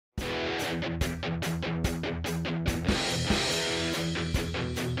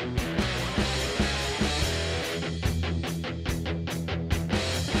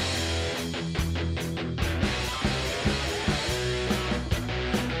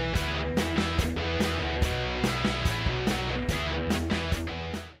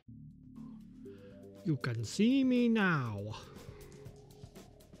You can see me now.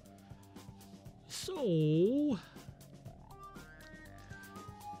 So,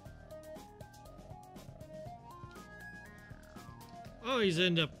 I always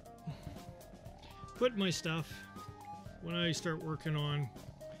end up putting my stuff when I start working on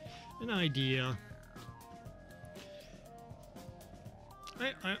an idea.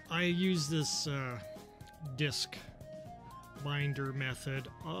 I use this disc binder method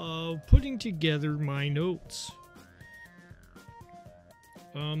of putting together my notes.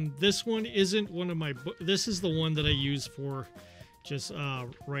 This one isn't one of my this is the one that I use for just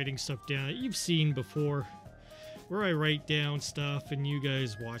writing stuff down that you've seen before, where I write down stuff and you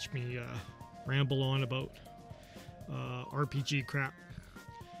guys watch me ramble on about RPG crap.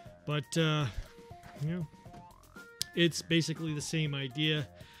 But you know, it's basically the same idea.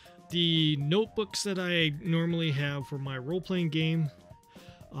 The notebooks that I normally have for my role-playing game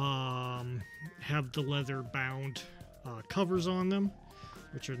have the leather-bound covers on them,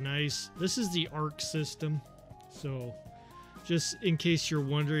 which are nice. This is the ARC system, so just in case you're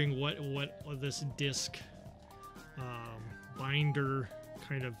wondering what this disc binder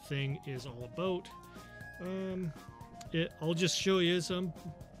kind of thing is all about, I'll just show you some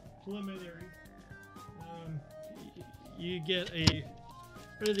preliminary. You get a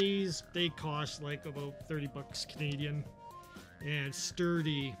of these. They cost like about 30 bucks Canadian, and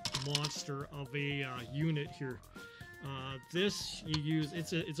sturdy monster of a unit here. This you use,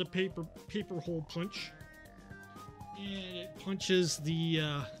 it's a paper hole punch, and it punches the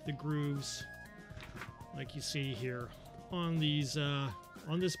grooves like you see here on these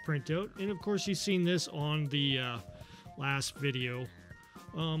on this printout. And of course you've seen this on the last video.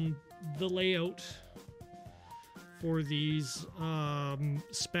 The layout for these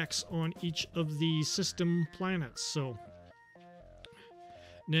specs on each of the system planets. So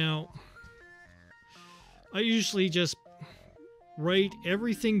now I usually just write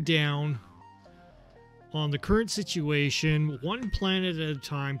everything down on the current situation. One planet at a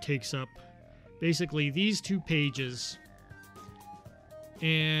time takes up basically these 2 pages,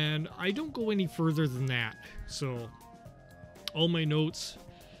 and I don't go any further than that. So all my notes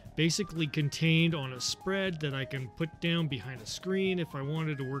basically contained on a spread that I can put down behind a screen if I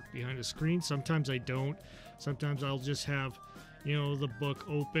wanted to work behind a screen. Sometimes I don't. Sometimes I'll just have, you know, the book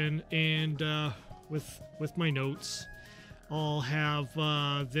open, and with my notes, I'll have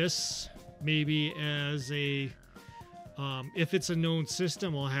this maybe as a if it's a known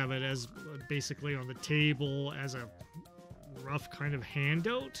system, I'll have it as basically on the table as a rough kind of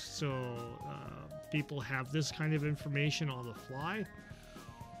handout, so people have this kind of information on the fly.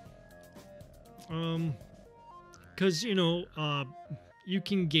 Because you know, you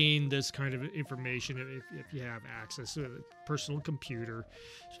can gain this kind of information if you have access to a personal computer,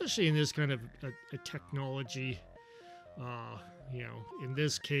 especially in this kind of a technology. You know, in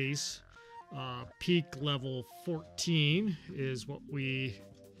this case, peak level 14 is what we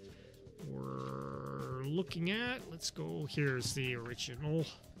were looking at. Let's go. Here's the original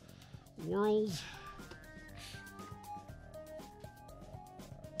world,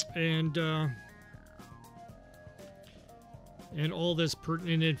 and all this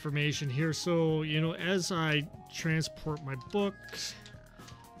pertinent information here. So, you know, as I transport my books,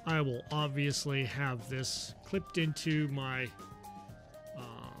 I will obviously have this clipped into my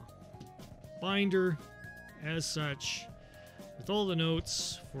binder as such, with all the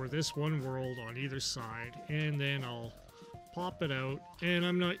notes for this one world on either side, and then I'll pop it out. And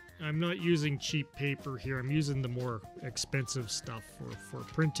I'm not using cheap paper here. I'm using the more expensive stuff for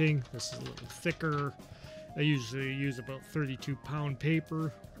printing. This is a little thicker. I usually use about 32-pound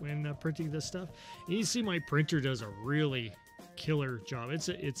paper when printing this stuff. And you see my printer does a really killer job. It's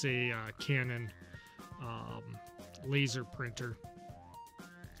a Canon laser printer.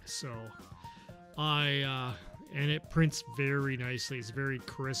 So and it prints very nicely. It's very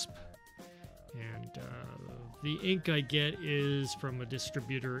crisp, and the ink I get is from a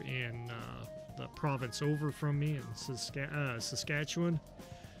distributor in the province over from me in Saskatchewan,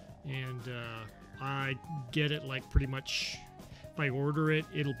 and I get it like pretty much, if I order it,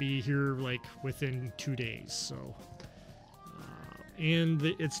 it'll be here like within 2 days. So and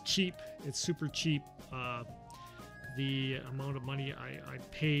it's cheap. It's super cheap. The amount of money I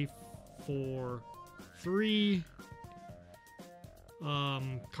pay for 3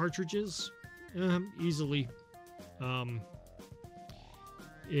 cartridges, easily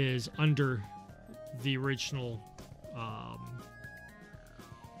is under the original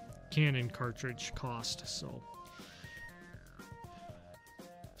Canon cartridge cost.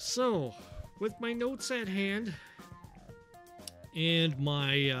 So with my notes at hand and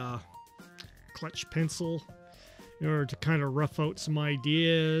my clutch pencil in order to kind of rough out some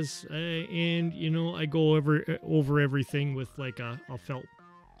ideas, and you know, I go over everything with like a felt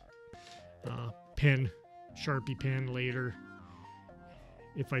pen, Sharpie pen later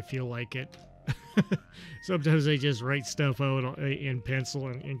if I feel like it. Sometimes I just write stuff out in pencil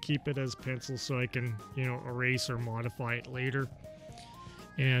and keep it as pencil so I can, you know, erase or modify it later.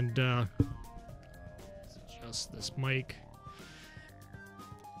 And adjust this mic.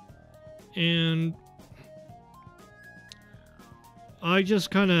 And I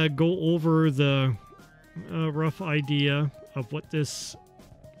just kind of go over the rough idea of what this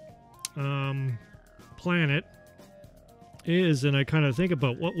planet is, and I kind of think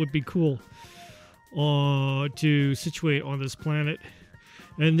about what would be cool to situate on this planet.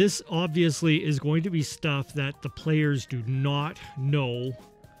 And this obviously is going to be stuff that the players do not know,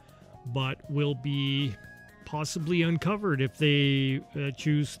 but will be possibly uncovered if they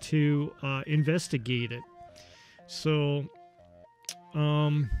choose to investigate it. So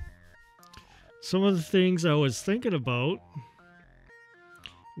some of the things I was thinking about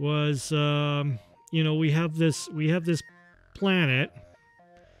was, you know, we have this planet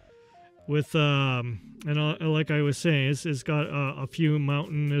with and like I was saying, it's got a few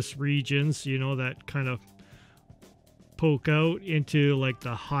mountainous regions, you know, that kind of poke out into like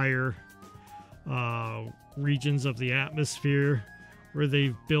the higher regions of the atmosphere, where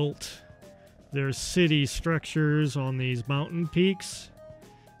they've built their city structures on these mountain peaks.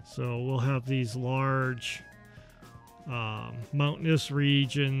 So we'll have these large mountainous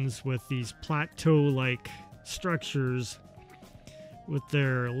regions with these plateau-like structures with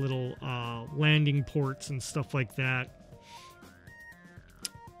their little landing ports and stuff like that.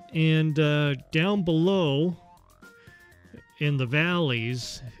 And down below in the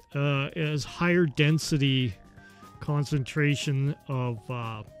valleys is higher density concentration of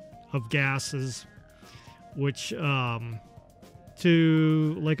gases, which to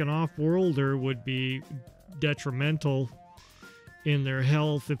like an off-worlder would be detrimental in their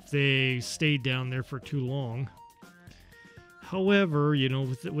health if they stayed down there for too long. However, you know,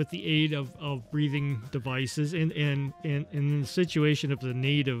 with the aid of breathing devices and in the situation of the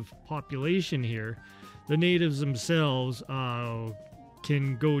native population here, the natives themselves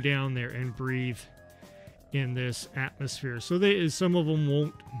can go down there and breathe in this atmosphere. So some of them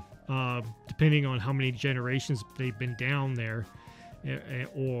won't, depending on how many generations they've been down there,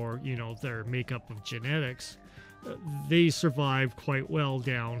 or, you know, their makeup of genetics, they survive quite well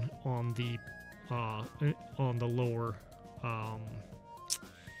down on the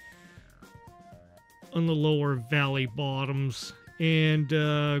lower valley bottoms, and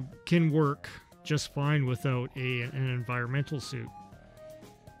can work just fine without an environmental suit.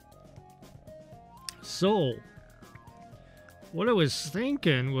 So what I was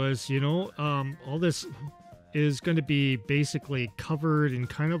thinking was, you know, all this is going to be basically covered in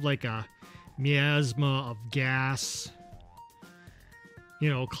kind of like a miasma of gas, you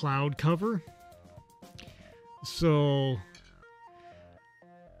know, cloud cover. So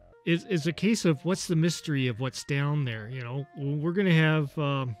it's a case of what's the mystery of what's down there. You know, we're going to have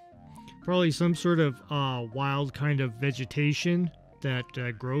probably some sort of wild kind of vegetation that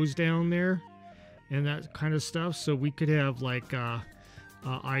grows down there and that kind of stuff. So we could have like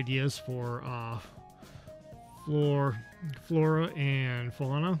ideas for flora and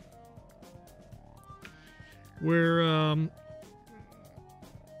fauna, where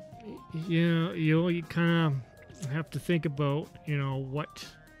you kind of have to think about, you know, what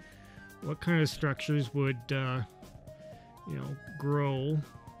kind of structures would grow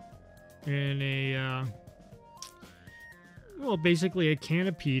in a basically a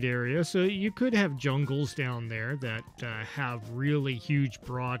canopied area. So you could have jungles down there that have really huge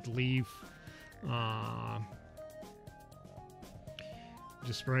broadleaf.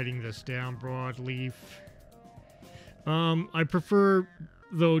 Just writing this down, broadleaf. I prefer,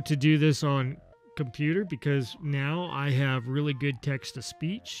 though, to do this on computer because now I have really good text to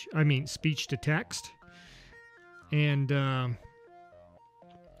speech. I mean, speech to text, and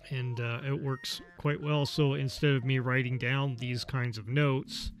it works quite well. So instead of me writing down these kinds of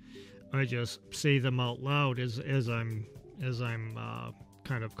notes, I just say them out loud as I'm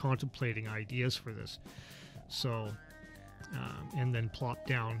kind of contemplating ideas for this. So and then plop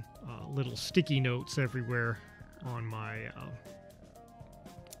down little sticky notes everywhere on my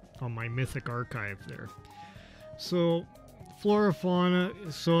on my Mythic archive there. So flora fauna.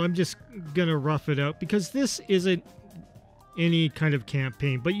 So I'm just gonna rough it out because this isn't any kind of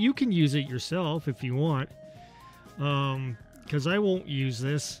campaign, but you can use it yourself if you want. Because I won't use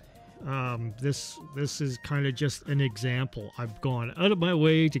this. This is kind of just an example. I've gone out of my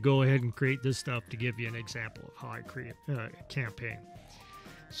way to go ahead and create this stuff to give you an example of how I create a campaign.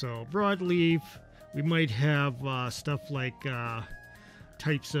 So broadleaf, we might have stuff like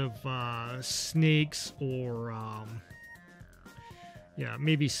types of snakes or yeah,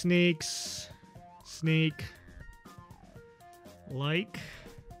 maybe snakes, snake like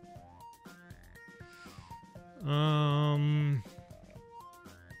I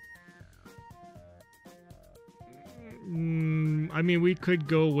mean, we could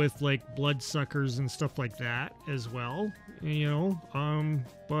go with like bloodsuckers and stuff like that as well, you know,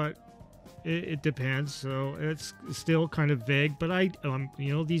 but it depends. So it's still kind of vague, but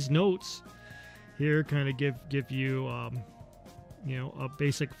you know, these notes here kind of give you, you know, a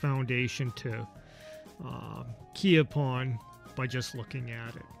basic foundation to key upon by just looking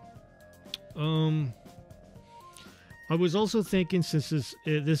at it. I was also thinking, since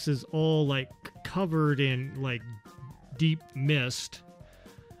this is all like covered in like deep mist,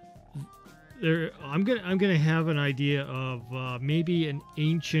 there I'm gonna have an idea of maybe an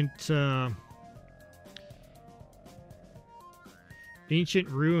ancient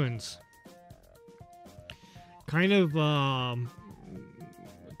ruins, kind of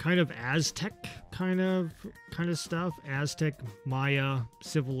Aztec kind of stuff, Aztec Maya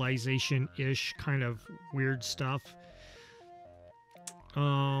civilization ish kind of weird stuff.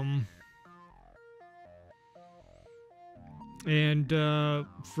 And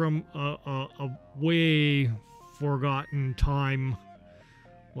from a way forgotten time,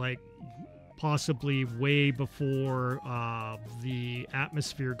 like possibly way before the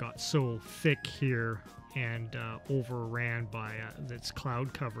atmosphere got so thick here and overran by its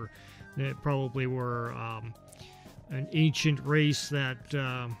cloud cover. It probably were an ancient race that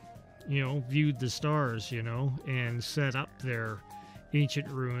you know, viewed the stars, you know, and set up their ancient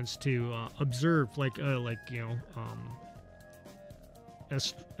ruins to observe, like you know,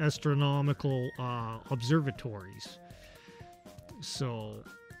 astronomical observatories. So,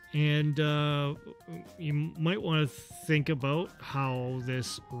 and you might want to think about how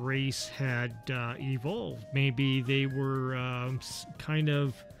this race had evolved. Maybe they were kind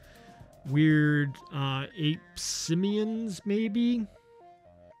of weird ape simians, maybe.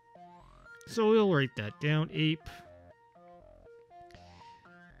 So we'll write that down. Ape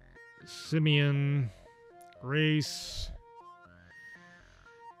simian race.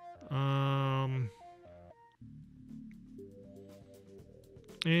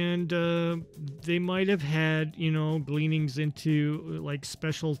 And they might have had, you know, gleanings into like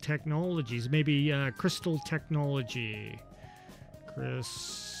special technologies, maybe crystal technology.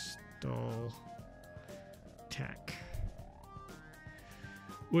 Crystal tech.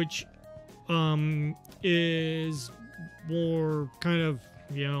 Which is more kind of,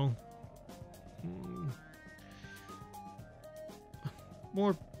 you know,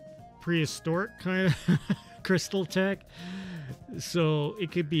 more prehistoric kind of crystal tech. So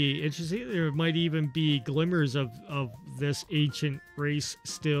it could be interesting. There might even be glimmers of this ancient race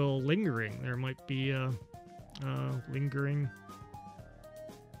still lingering. There might be lingering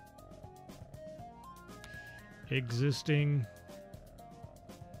existing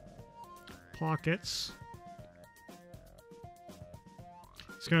pockets.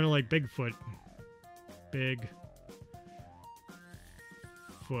 It's kind of like Bigfoot. Bigfoot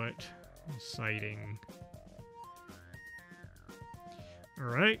sighting. All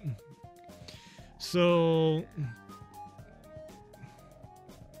right. So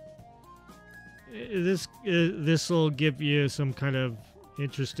this will give you some kind of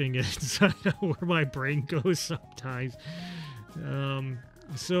interesting insight on where my brain goes sometimes.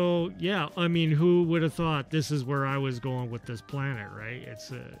 So yeah, I mean, who would have thought this is where I was going with this planet, right?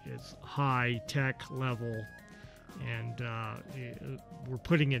 It's high tech level, and we're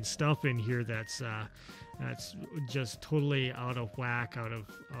putting in stuff in here that's just totally out of whack, out of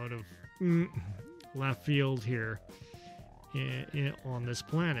left field here on this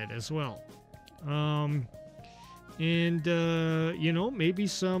planet as well. And you know, maybe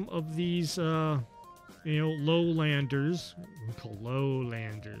some of these you know, lowlanders, we call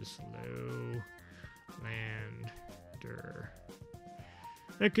lowlanders, lowlander.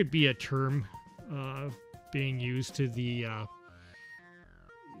 That could be a term being used to the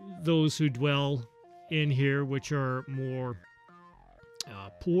those who dwell in here, which are more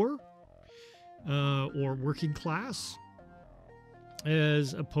poor or working class.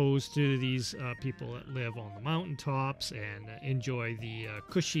 as opposed to these people that live on the mountaintops and enjoy the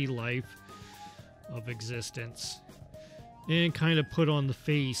cushy life of existence, and kind of put on the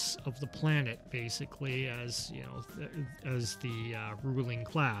face of the planet, basically, as you know, as the ruling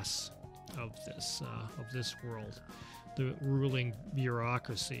class of this world, the ruling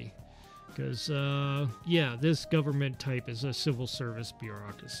bureaucracy. Because yeah, this government type is a civil service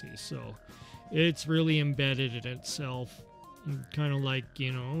bureaucracy, so it's really embedded in itself, kind of like,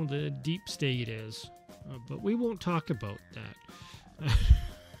 you know, the deep state is. But we won't talk about that.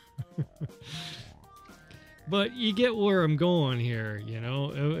 But you get where I'm going here, you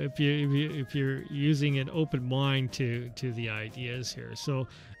know, if you're using an open mind to the ideas here. So,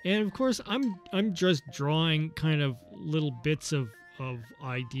 and of course, I'm just drawing kind of little bits of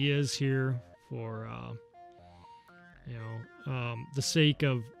ideas here for you know, the sake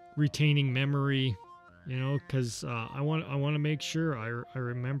of retaining memory, you know, because I want to make sure I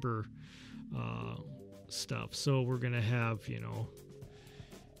remember stuff. So we're gonna have, you know,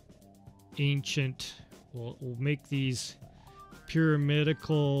 ancient. We'll make these pyramid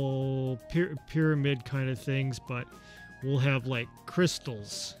kind of things, but we'll have like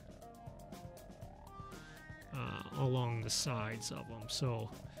crystals along the sides of them, so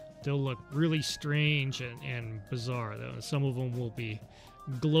they'll look really strange and bizarre. Some of them will be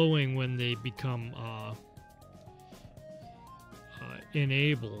glowing when they become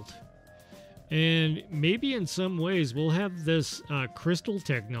enabled. And maybe in some ways we'll have this crystal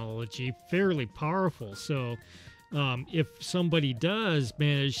technology fairly powerful. So if somebody does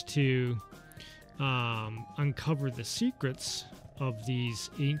manage to uncover the secrets of these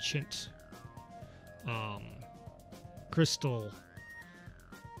ancient crystal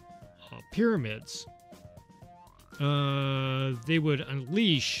pyramids, they would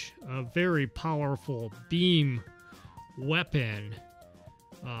unleash a very powerful beam weapon,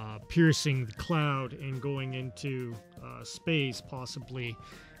 piercing the cloud and going into space, possibly,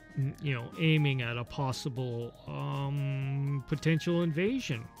 you know, aiming at a possible potential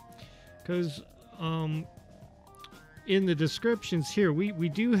invasion. Because in the descriptions here, we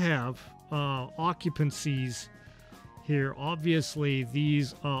do have occupancies here. Obviously,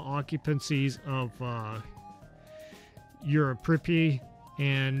 these occupancies of Europripi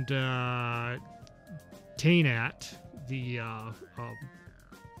and Tainat,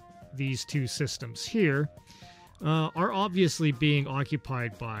 these two systems here, are obviously being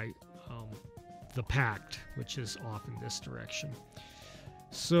occupied by the Pact, which is off in this direction.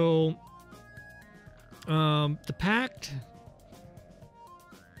 So the Pact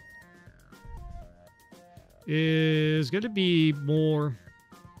is going to be more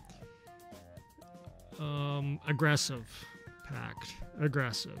aggressive. Pact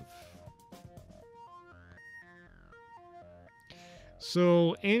aggressive.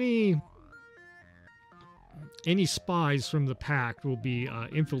 So any spies from the Pact will be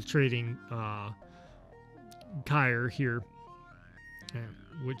infiltrating Kyre here,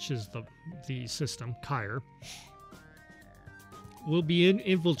 which is the system. Kyre will be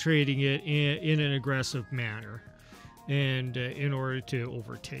infiltrating it in an aggressive manner, and in order to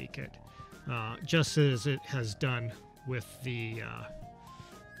overtake it, just as it has done with the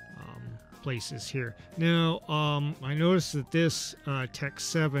places here. Now, I noticed that this Tech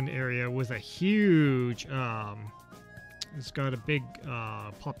 7 area with a huge, it's got a big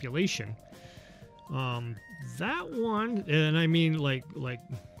population. That one, and I mean like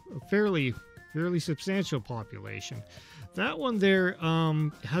a fairly substantial population. That one there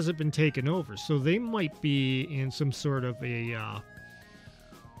hasn't been taken over, so they might be in some sort of a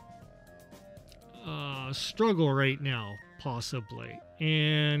struggle right now, possibly,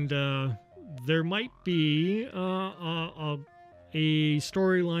 and there might be a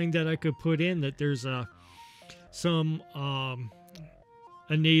storyline that I could put in that there's a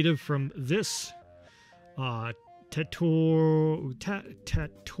native from this Totora.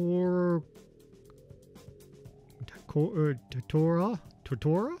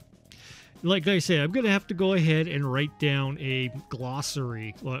 Like I say, I'm gonna have to go ahead and write down a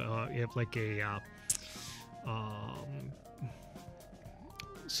glossary, like a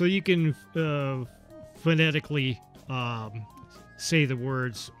so you can phonetically say the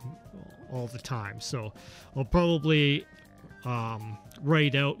words all the time. So I'll probably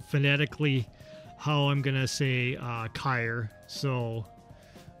write out phonetically how I'm gonna say Kyre. So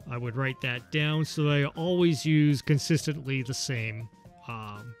I would write that down so that I always use consistently the same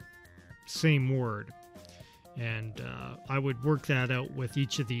word. And I would work that out with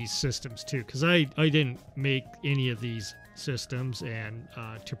each of these systems too, because I didn't make any of these systems, and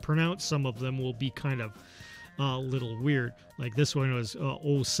to pronounce some of them will be kind of a little weird. Like this one was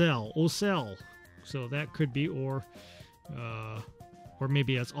Ocel, Ocel. So that could be, or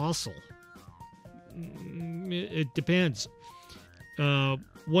maybe it's Ossel. It depends.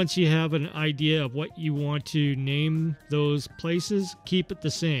 Once you have an idea of what you want to name those places, keep it the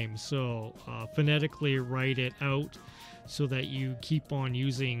same. So phonetically write it out so that you keep on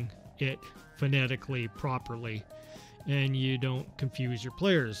using it phonetically properly and you don't confuse your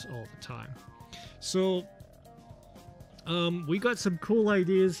players all the time. So we got some cool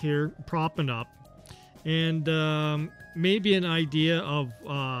ideas here propping up, and maybe an idea of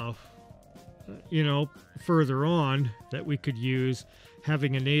further on that we could use,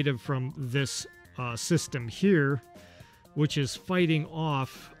 having a native from this system here, which is fighting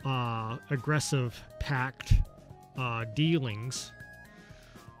off aggressive pact dealings,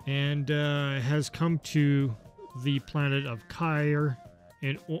 and has come to the planet of Kyre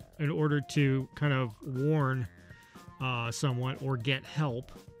in order to kind of warn someone or get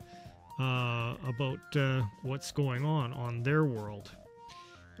help about what's going on their world.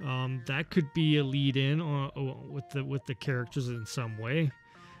 That could be a lead-in with the characters in some way,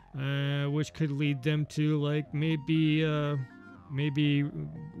 which could lead them to like maybe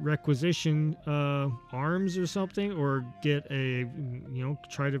requisition arms or something, or get a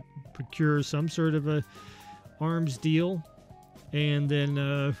try to procure some sort of a arms deal, and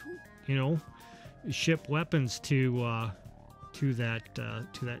then ship weapons to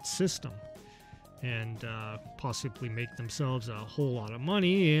that system, and possibly make themselves a whole lot of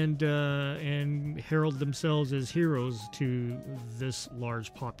money, and herald themselves as heroes to this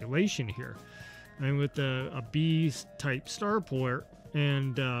large population here. And with a B-type starport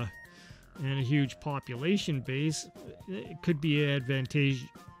and a huge population base, it could be advantageous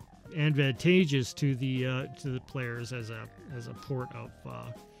to the players as a port of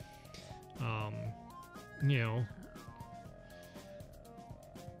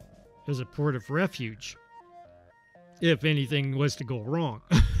as a port of refuge. If anything was to go wrong,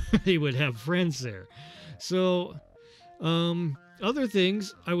 they would have friends there. So other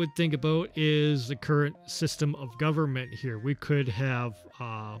things I would think about is the current system of government here. We could have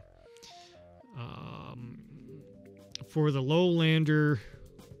for the lowlander,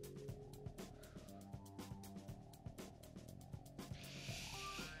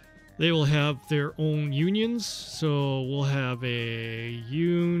 they will have their own unions. So we'll have a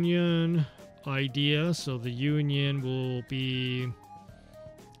union idea. So the union will be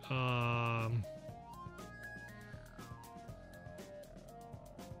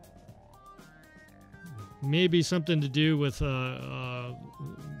maybe something to do with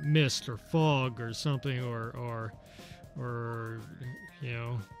mist or fog or something, or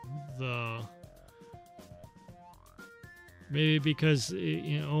the maybe because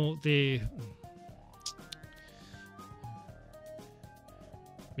they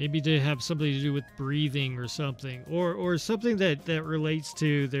maybe they have something to do with breathing or something, or something that relates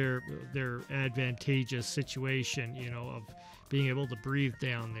to their advantageous situation, of being able to breathe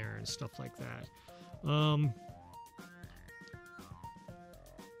down there and stuff like that.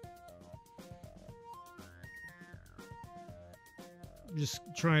 Just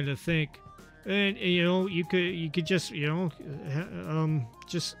trying to think, and you could just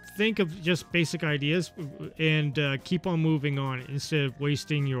just think of just basic ideas and keep on moving on instead of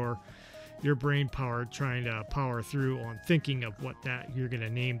wasting your brain power trying to power through on thinking of what that you're going to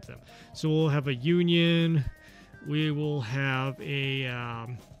name them. So we'll have a union, we will have a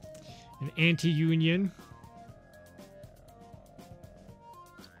an anti-union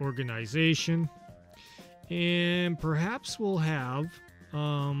organization, and perhaps we'll have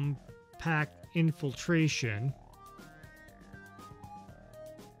pact infiltration,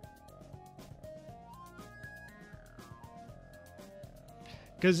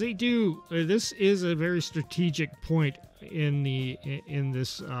 because they do. This is a very strategic point in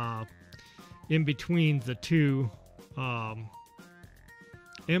this in between the two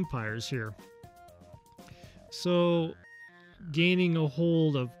empires here. So gaining a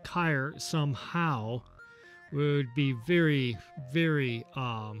hold of Kyre somehow would be very, very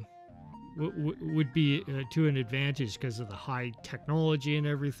would be to an advantage because of the high technology and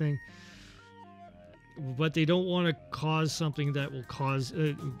everything. But they don't want to cause something that will cause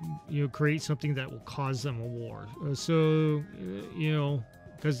create something that will cause them a war.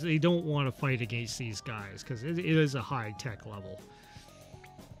 Because they don't want to fight against these guys, because it is a high tech level.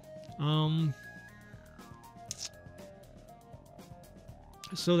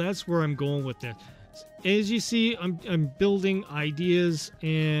 So that's where I'm going with this. As you see, I'm building ideas,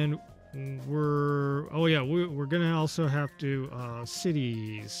 and we're gonna also have to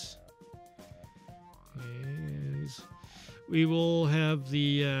cities. Okay. we will have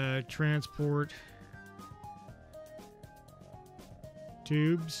the transport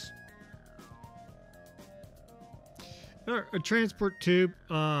tubes. A transport tube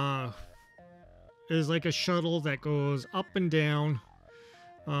is like a shuttle that goes up and down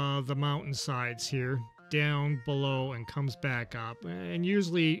the mountainsides here, down below, and comes back up, and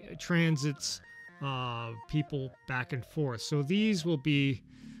usually transits people back and forth. So these will be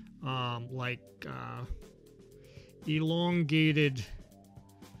like elongated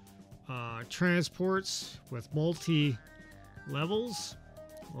transports with multi-levels,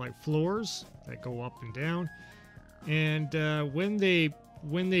 like floors that go up and down. And when they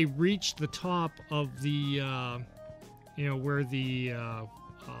reach the top of the where the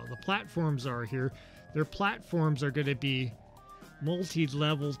platforms are here, their platforms are going to be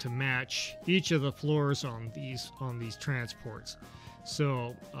multi-level to match each of the floors on these transports.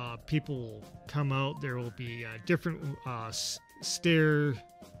 So people will come out. There will be different stair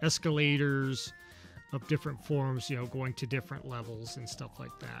escalators of different forms, going to different levels and stuff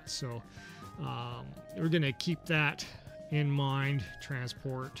like that. So we're going to keep that in mind.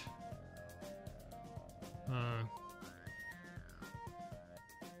 Transport.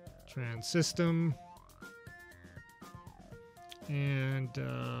 Trans system. And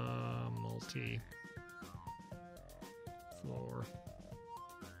multi-floor.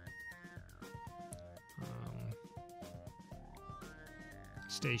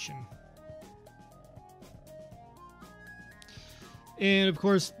 Station. And of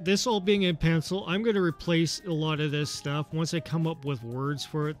course, this all being in pencil, I'm going to replace a lot of this stuff once I come up with words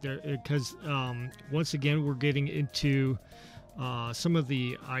for it, because once again, we're getting into some of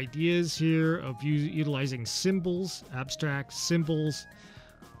the ideas here of utilizing symbols, abstract symbols,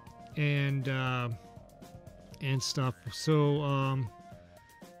 and stuff. So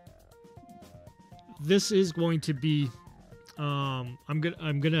this is going to be I'm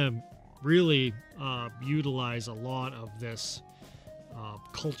gonna really utilize a lot of this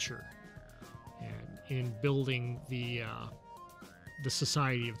culture and in building the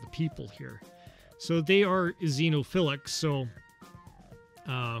society of the people here. So they are xenophilic. So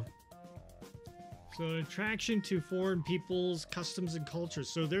attraction to foreign peoples, customs, and cultures.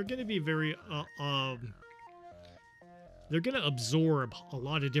 So they're going to be very they're going to absorb a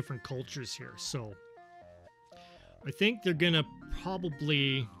lot of different cultures here. So I think they're going to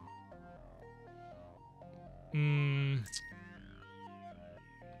probably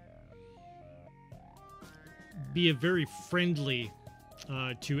be a very friendly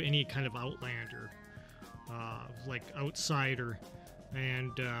to any kind of outlander, like outsider,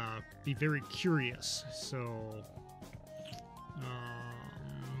 and be very curious. So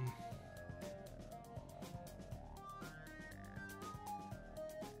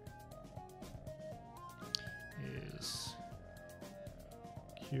is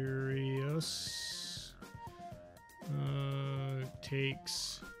curious,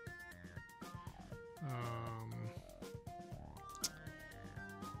 takes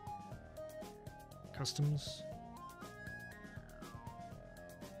customs,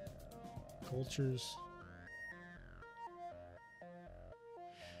 cultures.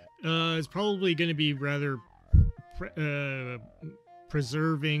 It's probably going to be rather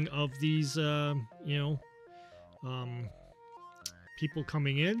preserving of these, people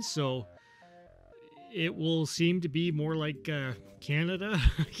coming in. So it will seem to be more like Canada,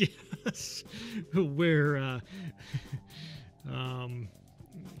 I guess, where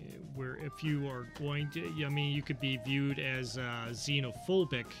if you are going to, you could be viewed as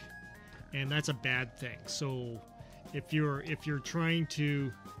xenophobic, and that's a bad thing. So if you're trying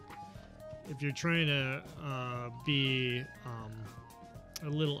to be a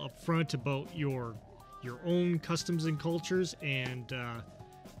little upfront about your own customs and cultures, and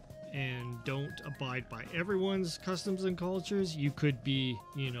don't abide by everyone's customs and cultures, you could be,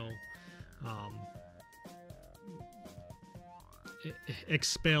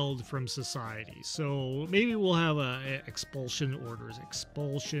 expelled from society. So maybe we'll have expulsion orders.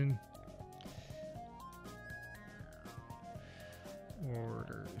 Expulsion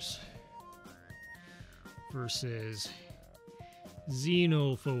orders versus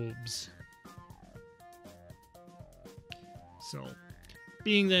xenophobes. So,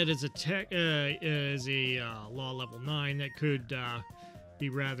 being that as a law level 9, that could be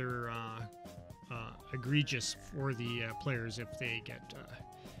rather egregious for the players if they get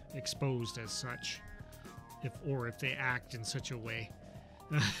exposed as such, if they act in such a way.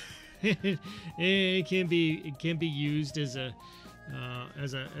 It can be used as a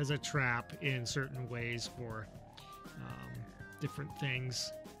trap in certain ways for different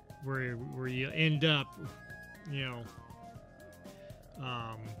things, where you end up,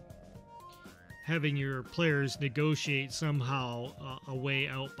 um, having your players negotiate somehow a way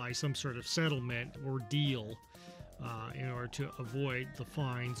out by some sort of settlement or deal in order to avoid the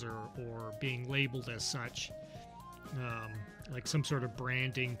fines or being labeled as such. Like some sort of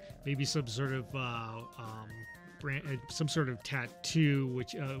branding, maybe some sort of some sort of tattoo,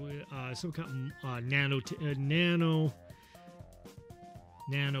 which some kind of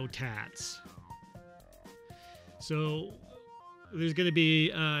nano tats. So there's going to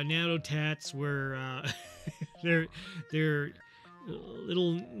be nano tats where they're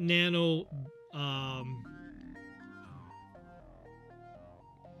little nano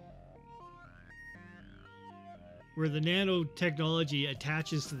where the nanotechnology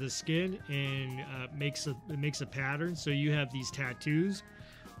attaches to the skin and makes a pattern. So you have these tattoos,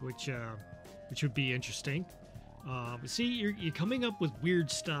 which would be interesting. See, you're coming up with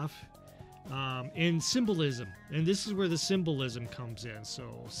weird stuff and symbolism, and this is where the symbolism comes in. So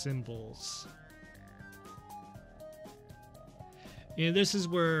symbols, and this is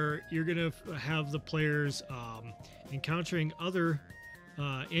where you're gonna have the players encountering other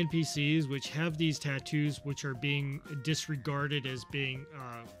NPCs which have these tattoos, which are being disregarded as being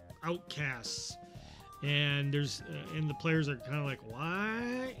outcasts, and there's and the players are kind of like,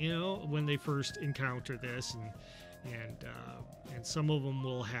 why, when they first encounter this, and some of them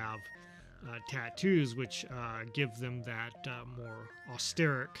will have tattoos which give them that more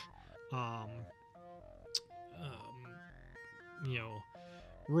austeric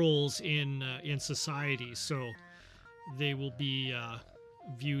roles in society, so they will be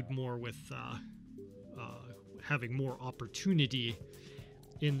viewed more with having more opportunity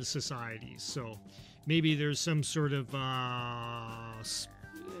in the society. So maybe there's some sort of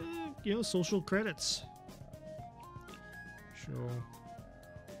social credits. Show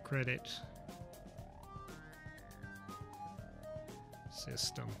credit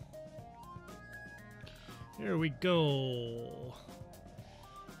system. There we go.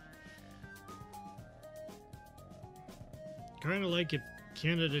 Kind of like if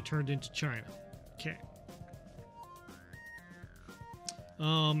Canada turned into China. Okay.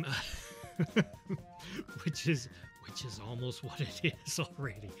 Which is almost what it is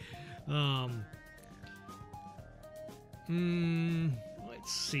already.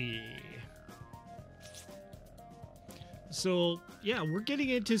 Let's see. So yeah, we're getting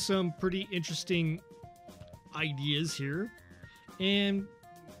into some pretty interesting ideas here, and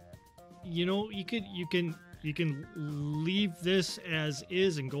you can leave this as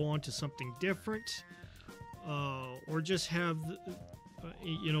is and go on to something different, or just have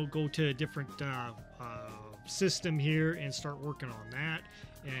go to a different system here and start working on that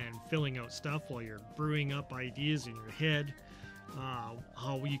and filling out stuff while you're brewing up ideas in your head,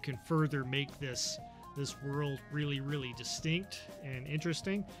 how you can further make this world really, really distinct and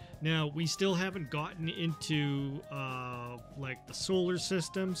interesting. Now, we still haven't gotten into like the solar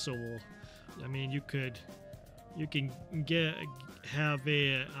system, so you can have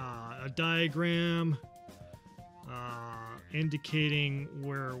a diagram indicating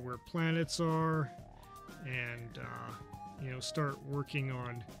where planets are, and start working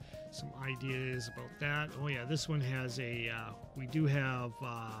on some ideas about that. Oh yeah, this one has we do have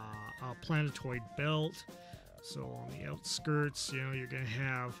a planetoid belt, so on the outskirts, you're gonna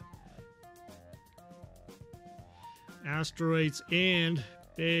have asteroids and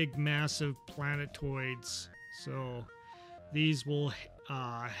big massive planetoids. So these will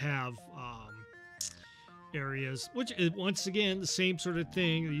have areas, which is once again the same sort of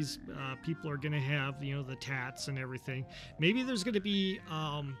thing. These people are going to have the tats and everything. Maybe there's going to be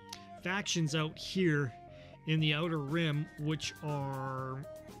factions out here in the outer rim which are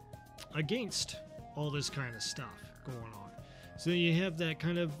against all this kind of stuff going on. So you have that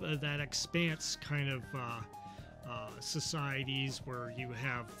kind of that expanse kind of societies where you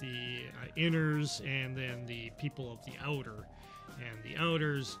have the inners and then the people of the outer, and the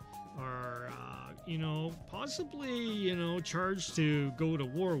outers are possibly charged to go to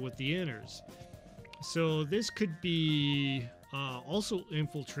war with the inners. So this could be also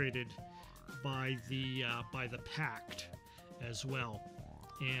infiltrated by the pact as well,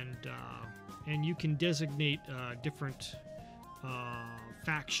 and you can designate different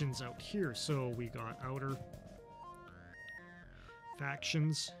factions out here. So we got outer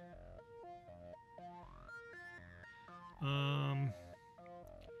factions.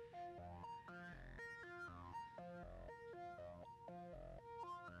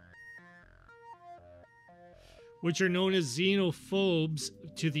 Which are known as xenophobes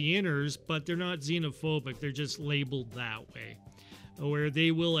to the inners, but they're not xenophobic, they're just labeled that way, where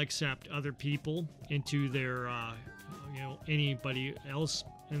they will accept other people into their anybody else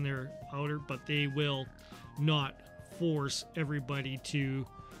in their outer, but they will not force everybody to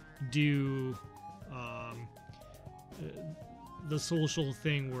do the social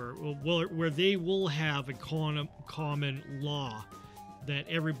thing where they will have a common law that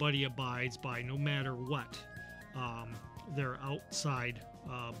everybody abides by, no matter what their outside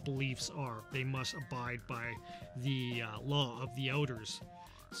beliefs are. They must abide by the law of the outers.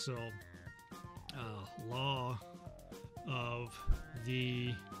 So, law of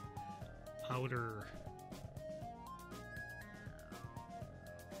the outer.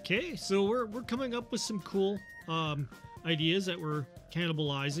 Okay, so we're coming up with some cool ideas that we're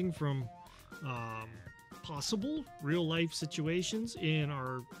cannibalizing from possible real life situations in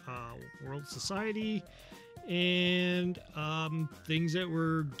our world society, and things that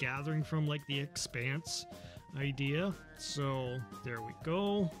we're gathering from like the Expanse idea. So there we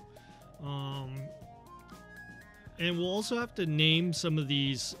go. And we'll also have to name some of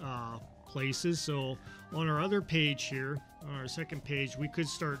these places. So on our other page here, on our second page, we could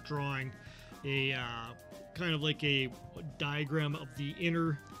start drawing a kind of like a diagram of the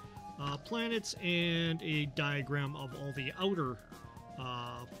inner planets and a diagram of all the outer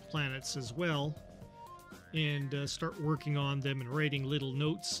planets as well, and start working on them and writing little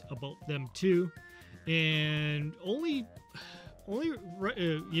notes about them too. And only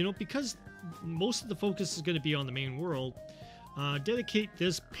because most of the focus is going to be on the main world, dedicate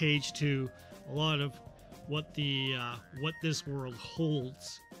this page to a lot of what this world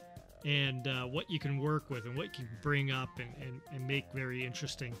holds, and what you can work with and what you can bring up and make very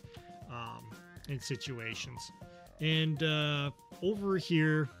interesting in situations. And over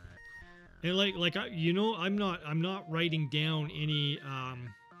here, and I'm not writing down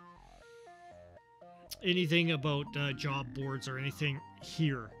anything about job boards or anything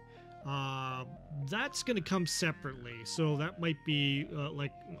here. That's going to come separately, so that might be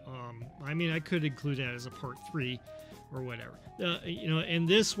I could include that as a part 3 or whatever. And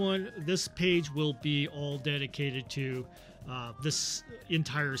this page will be all dedicated to this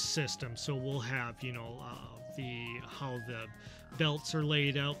entire system. So we'll have how the belts are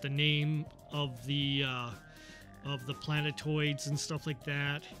laid out, the name of the planetoids and stuff like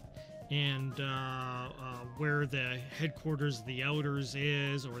that, and where the headquarters of the Outers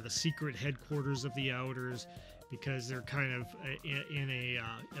is, or the secret headquarters of the Outers, because they're kind of in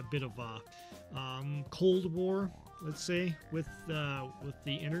a bit of a Cold War, let's say, with the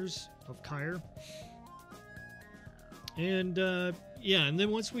Inners of Kyre. And and then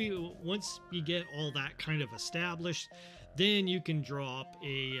once you get all that kind of established, then you can draw up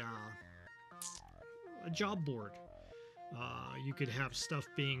a job board. You could have stuff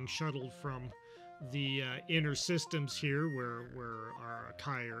being shuttled from the inner systems here, where our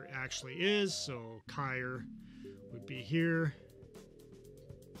Kyre actually is. So Kyre would be here,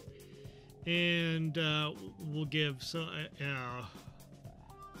 and we'll give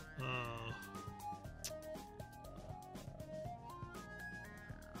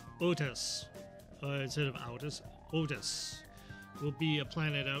Otis instead of Autis. Otis will be a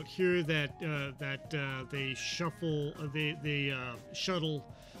planet out here that they shuttle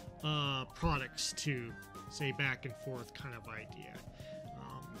products to, say, back and forth kind of idea.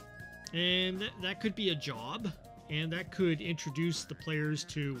 And that could be a job, and that could introduce the players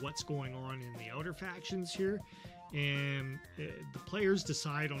to what's going on in the outer factions here, and the players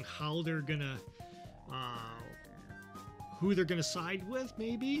decide on how they're gonna who they're gonna side with,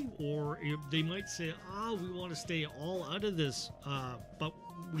 maybe, or they might say, we want to stay all out of this, but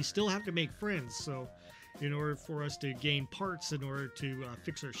we still have to make friends, so in order for us to gain parts in order to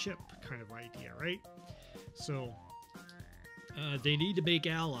fix our ship kind of idea, right? So they need to make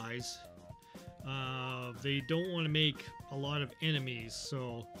allies. They don't want to make a lot of enemies,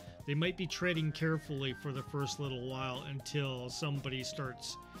 so they might be treading carefully for the first little while until somebody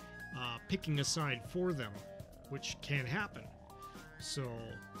starts picking a side for them, which can happen. So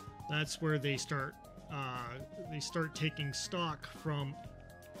that's where they start taking stock from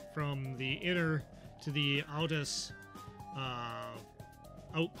the inner to the Autis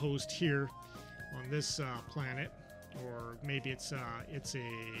outpost here on this planet, or maybe it's a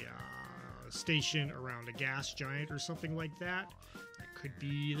station around a gas giant or something like that. That could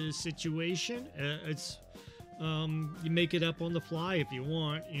be the situation. You make it up on the fly if you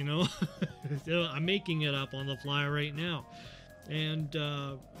want, I'm making it up on the fly right now, and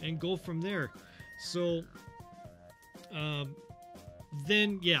go from there. So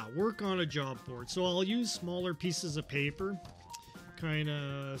then work on a job board. So I'll use smaller pieces of paper, kind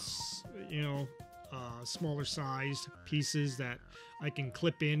of smaller sized pieces that I can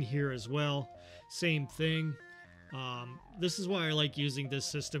clip in here as well. Same thing. This is why I like using this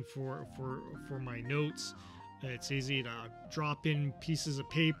system for my notes. It's easy to drop in pieces of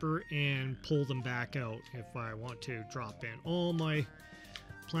paper and pull them back out if I want to drop in all my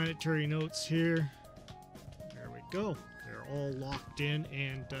planetary notes here. There we go. They're all locked in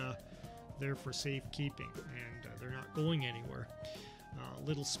and they're for safekeeping, and they're not going anywhere.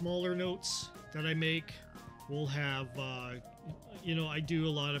 Little smaller notes that I make will have, I do a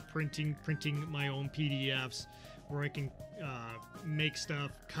lot of printing my own PDFs where I can make stuff,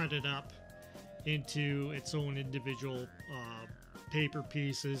 cut it up into its own individual paper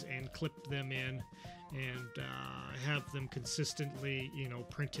pieces and clip them in, and have them consistently,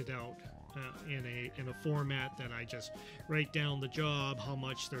 printed out in a format that I just write down the job, how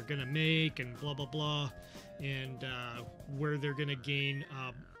much they're gonna make, and blah blah blah, and where they're gonna gain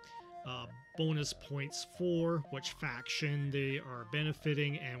bonus points for, which faction they are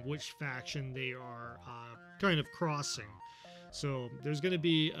benefiting, and which faction they are kind of crossing. So there's going to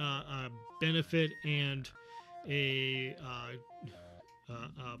be a benefit and a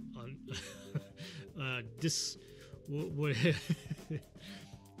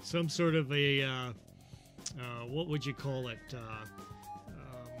some sort of a what would you call it?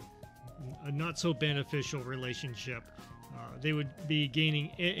 A not so beneficial relationship. They would be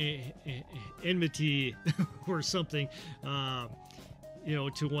gaining enmity or something,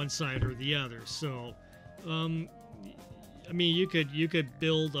 to one side or the other. So, you could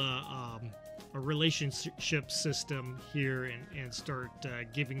build a relationship system here and start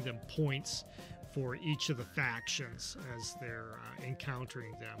giving them points for each of the factions as they're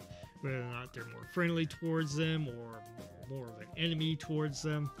encountering them, whether or not they're more friendly towards them or more of an enemy towards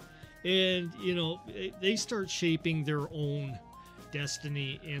them. And, they start shaping their own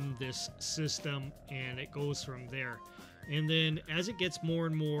destiny in this system, and it goes from there. And then as it gets more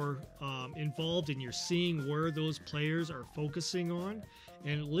and more involved, and you're seeing where those players are focusing on,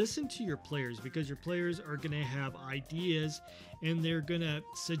 and listen to your players, because your players are going to have ideas and they're going to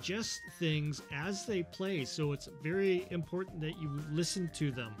suggest things as they play. So it's very important that you listen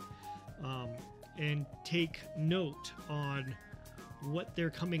to them and take note on what they're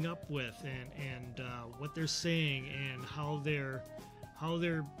coming up with, and what they're saying, and how they're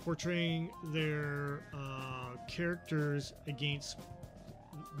portraying their characters against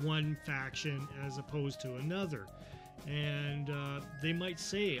one faction as opposed to another. And they might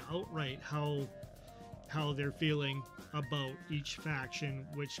say outright how they're feeling about each faction,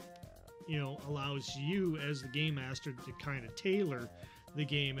 which allows you as the game master to kind of tailor the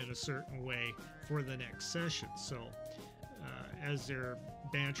game in a certain way for the next session. So as they're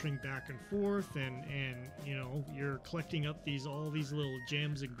bantering back and forth, and you're collecting up all these little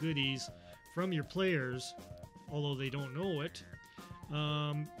gems and goodies from your players, although they don't know it,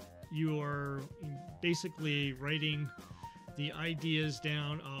 you are basically writing the ideas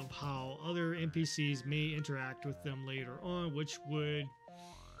down of how other NPCs may interact with them later on, which would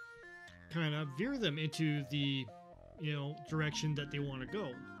kind of veer them into the direction that they want to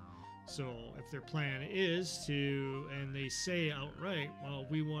go. So if their plan is to, and they say outright, well,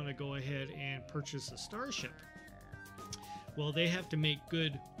 we want to go ahead and purchase a starship, well, they have to make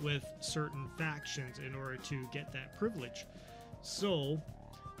good with certain factions in order to get that privilege. So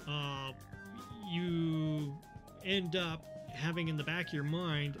you end up having in the back of your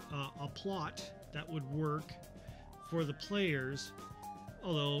mind a plot that would work for the players,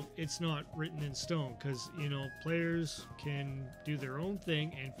 although it's not written in stone, because players can do their own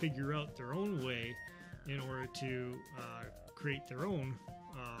thing and figure out their own way in order to create their own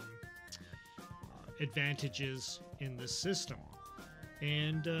advantages in this system.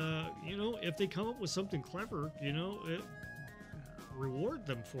 And if they come up with something clever, reward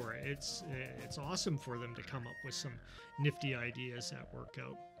them for it. It's awesome for them to come up with some nifty ideas that work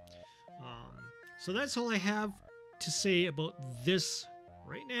out. So that's all I have to say about this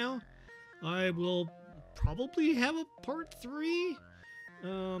right now. I will probably have a part 3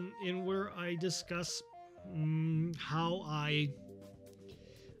 in where I discuss how I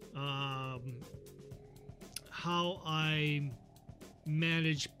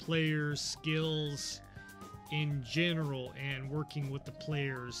manage player skills in general and working with the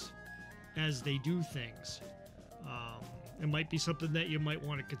players as they do things. It might be something that you might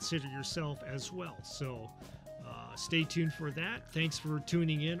want to consider yourself as well. So stay tuned for that. Thanks for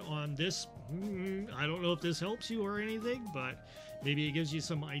tuning in on this. I don't know if this helps you or anything, but maybe it gives you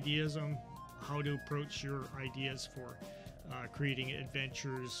some ideas on how to approach your ideas for creating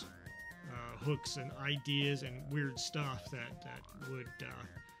adventures, hooks and ideas and weird stuff that would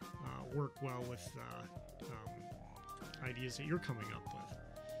work well with ideas that you're coming up with.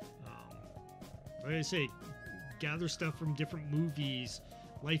 Like I say, gather stuff from different movies,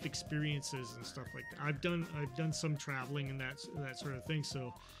 life experiences, and stuff like that. I've done some traveling and that sort of thing.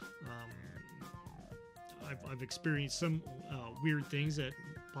 So I've experienced some weird things that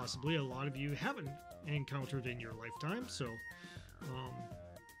possibly a lot of you haven't encountered in your lifetime. So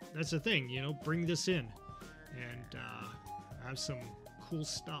that's the thing, you know, bring this in and have some cool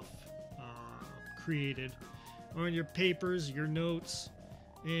stuff created on your papers, your notes,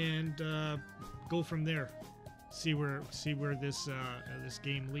 and go from there. See where this this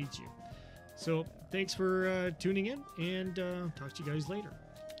game leads you. So thanks for tuning in, and talk to you guys later.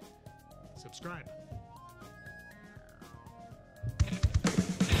 Subscribe.